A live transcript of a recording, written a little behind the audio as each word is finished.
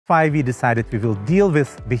why we decided we will deal with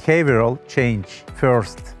behavioral change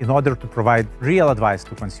first in order to provide real advice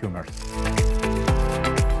to consumers.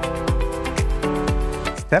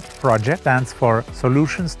 STEP project stands for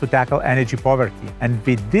Solutions to Tackle Energy Poverty, and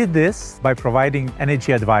we did this by providing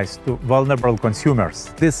energy advice to vulnerable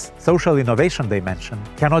consumers. This social innovation dimension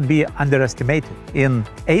cannot be underestimated. In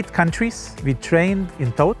 8 countries, we trained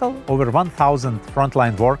in total over 1,000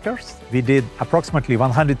 frontline workers. We did approximately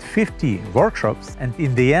 150 workshops, and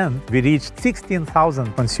in the end, we reached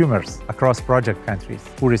 16,000 consumers across project countries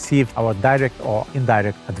who received our direct or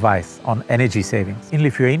indirect advice on energy savings. In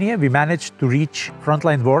Lithuania, we managed to reach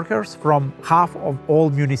frontline workers from half of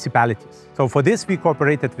all municipalities. So for this, we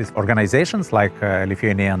cooperated with organizations like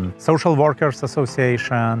Lithuanian Social Workers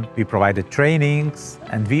Association. We provided trainings,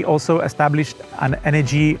 and we also established an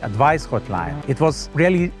energy advice hotline. It was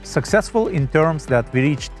really successful in terms that we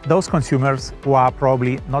reached those consumers who are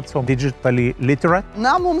probably not so digitally literate.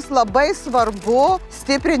 Mums labai svarbu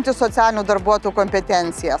stiprinti socialinių darbuotojų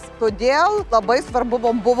kompetencijas. Todėl labai svarbu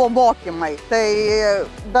buvo mokymai. Tai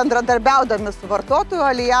bendradarbiaudami su vartotojų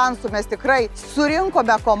alijansu mes tikrai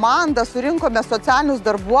surinkome komandą, surinkome socialinius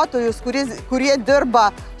darbuotojus, kurie dirba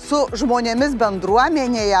su žmonėmis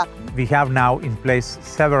bendruomenėje. We have now in place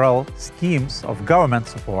several schemes of government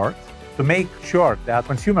support to make sure that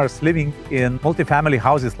consumers living in multifamily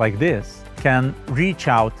houses like this can reach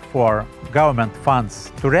out for government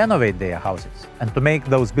funds to renovate their houses and to make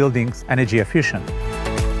those buildings energy efficient.